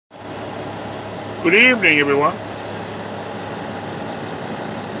Good evening, everyone.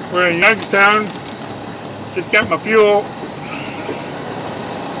 We're in Youngstown. Just got my fuel.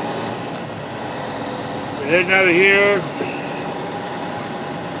 We're heading out of here.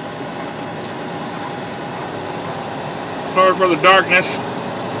 Sorry for the darkness.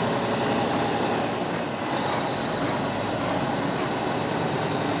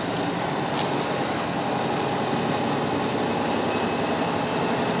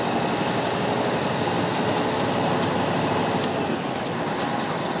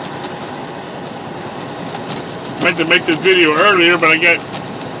 Meant to make this video earlier, but I got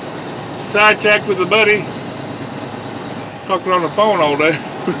sidetracked with a buddy. Talking on the phone all day.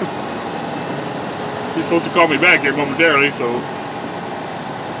 He's supposed to call me back here momentarily, so.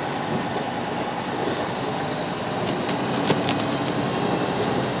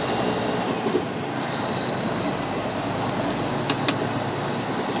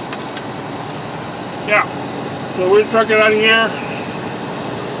 Yeah. So we're trucking out of here.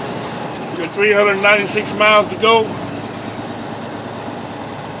 396 miles to go.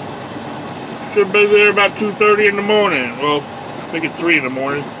 Should be there about 2:30 in the morning. Well, make it 3 in the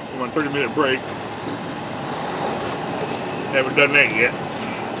morning. I'm on a 30-minute break. Haven't done that yet.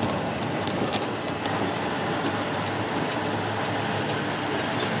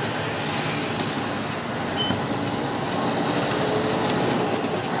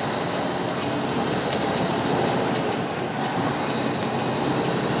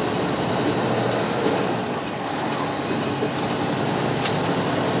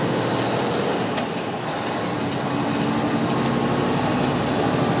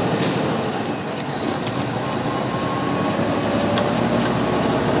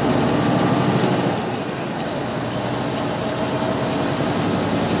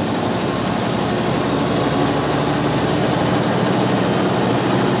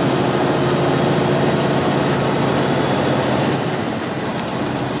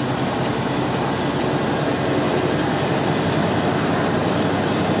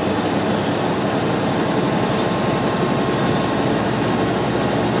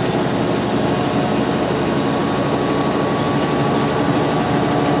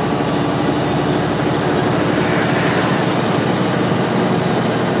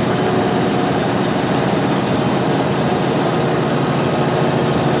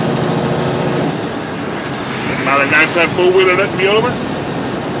 Nice that four-wheeler let me over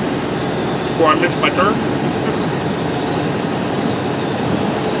before I missed my turn.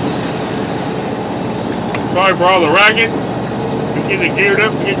 Sorry for all the racket. Just getting it geared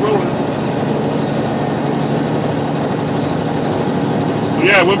up and get rolling. So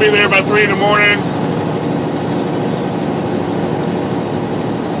yeah, we'll be there about 3 in the morning.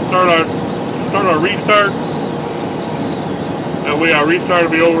 Start our restart. That way our restart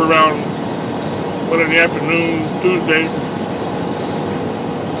will be over around in the afternoon, Tuesday.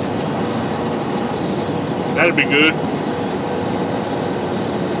 That'd be good.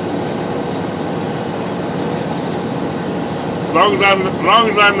 As long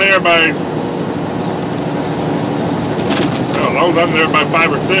as I'm there by, well, as long as I'm there by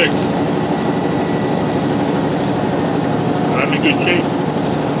 5 or 6, I'm in good shape.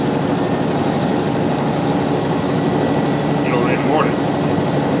 You know, in the morning.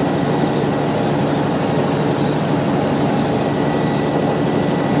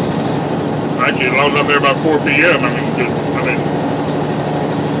 Actually, as long as I'm there about 4 p.m., I'm in good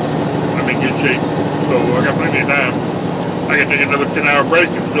shape. So I got plenty of time. I can take another 10-hour break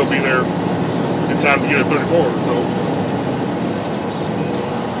and still be there in time to get a 34. So,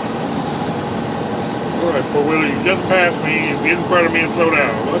 all right, four-wheeler, you just passed me. Get in front of me and slow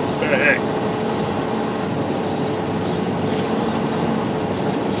down. What the heck?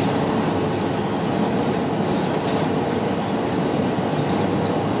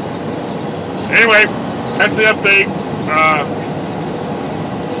 Anyway, that's the update. I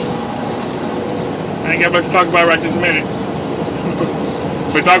ain't got much to talk about right this minute.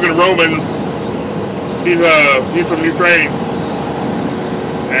 Been talking to Roman. He's from Ukraine,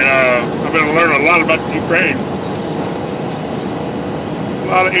 and I've been learning a lot about Ukraine. A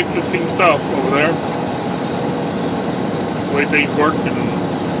lot of interesting stuff over there. The way things work and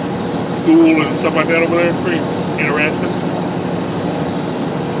school and stuff like that over there. Pretty interesting.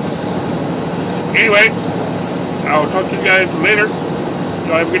 Anyway, I'll talk to you guys later.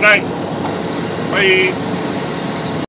 Y'all have a good night. Bye.